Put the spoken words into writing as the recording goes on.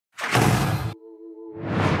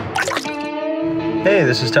Hey,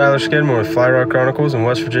 this is Tyler Skidmore with Fly Rod Chronicles and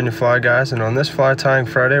West Virginia Fly Guys, and on this Fly Tying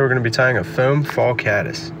Friday, we're going to be tying a foam fall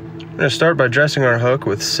caddis. We're going to start by dressing our hook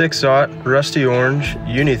with 6/0 rusty orange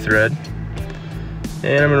uni thread,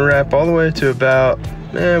 and I'm going to wrap all the way to about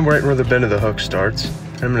right where the bend of the hook starts.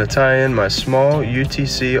 I'm going to tie in my small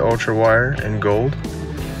UTC ultra wire in gold.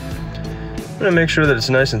 I'm going to make sure that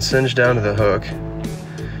it's nice and singed down to the hook,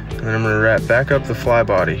 and then I'm going to wrap back up the fly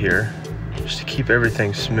body here just to keep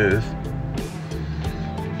everything smooth,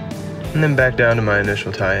 and then back down to my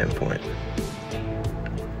initial tie-in point.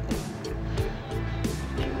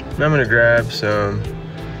 Now I'm going to grab some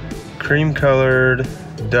cream colored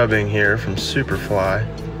dubbing here from Superfly,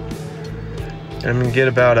 and I'm going to get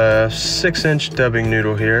about a 6-inch dubbing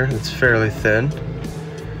noodle here that's fairly thin,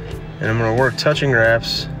 and I'm going to work touching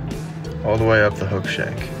wraps all the way up the hook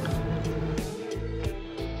shank.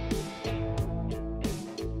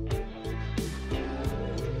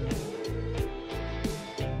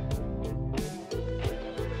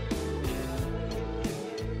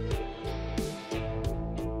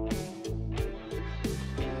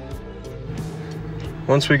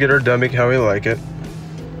 Once we get our dubbing how we like it,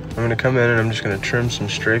 I'm going to come in and I'm just going to trim some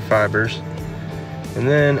stray fibers, and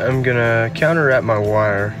then I'm going to counter wrap my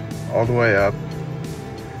wire all the way up,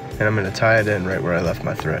 and I'm going to tie it in right where I left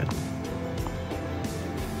my thread.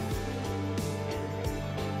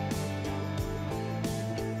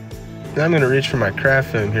 Now I'm going to reach for my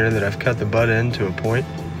craft foam here that I've cut the butt end to a point,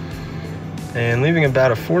 and leaving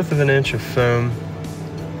about 1/4 of an inch of foam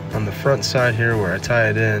on the front side here where I tie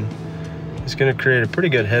it in. It's going to create a pretty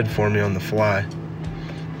good head for me on the fly.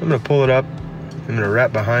 I'm going to pull it up, I'm going to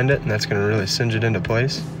wrap behind it, and that's going to really cinch it into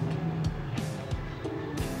place.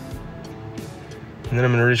 And then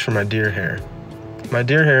I'm going to reach for my deer hair. My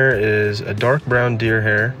deer hair is a dark brown deer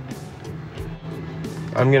hair.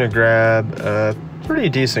 I'm going to grab a pretty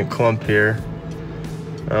decent clump here.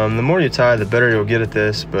 The more you tie, the better you'll get at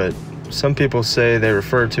this, but some people say they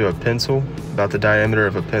refer to a pencil, about the diameter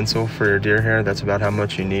of a pencil for your deer hair. That's about how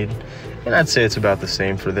much you need. And I'd say it's about the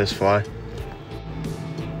same for this fly.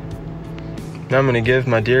 Now I'm going to give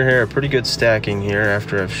my deer hair a pretty good stacking here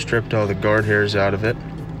after I've stripped all the guard hairs out of it.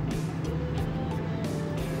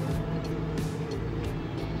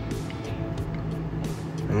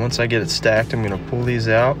 And once I get it stacked, I'm going to pull these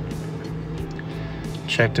out,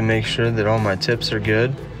 check to make sure that all my tips are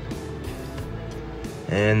good,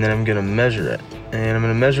 and then I'm going to measure it. And I'm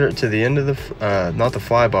going to measure it to the end of the, not the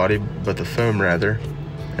fly body, but the foam rather.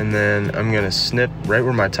 And then I'm going to snip right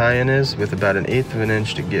where my tie-in is with about 1/8 of an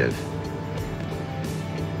inch to give.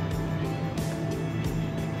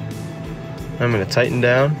 I'm going to tighten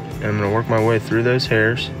down, and I'm going to work my way through those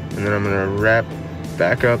hairs, and then I'm going to wrap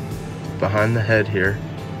back up behind the head here.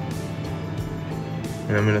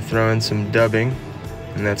 And I'm going to throw in some dubbing,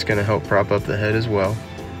 and that's going to help prop up the head as well.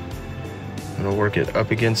 I'm going to work it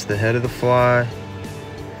up against the head of the fly,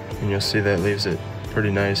 and you'll see that leaves it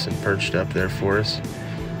pretty nice and perched up there for us.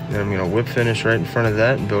 Then I'm going to whip finish right in front of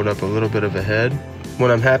that and build up a little bit of a head.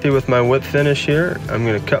 When I'm happy with my whip finish here, I'm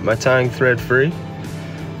going to cut my tying thread free.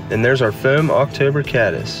 And there's our foam October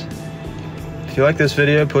caddis. If you like this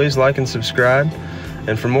video, please like and subscribe.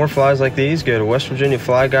 And for more flies like these, go to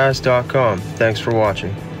westvirginiaflyguys.com. Thanks for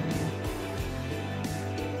watching.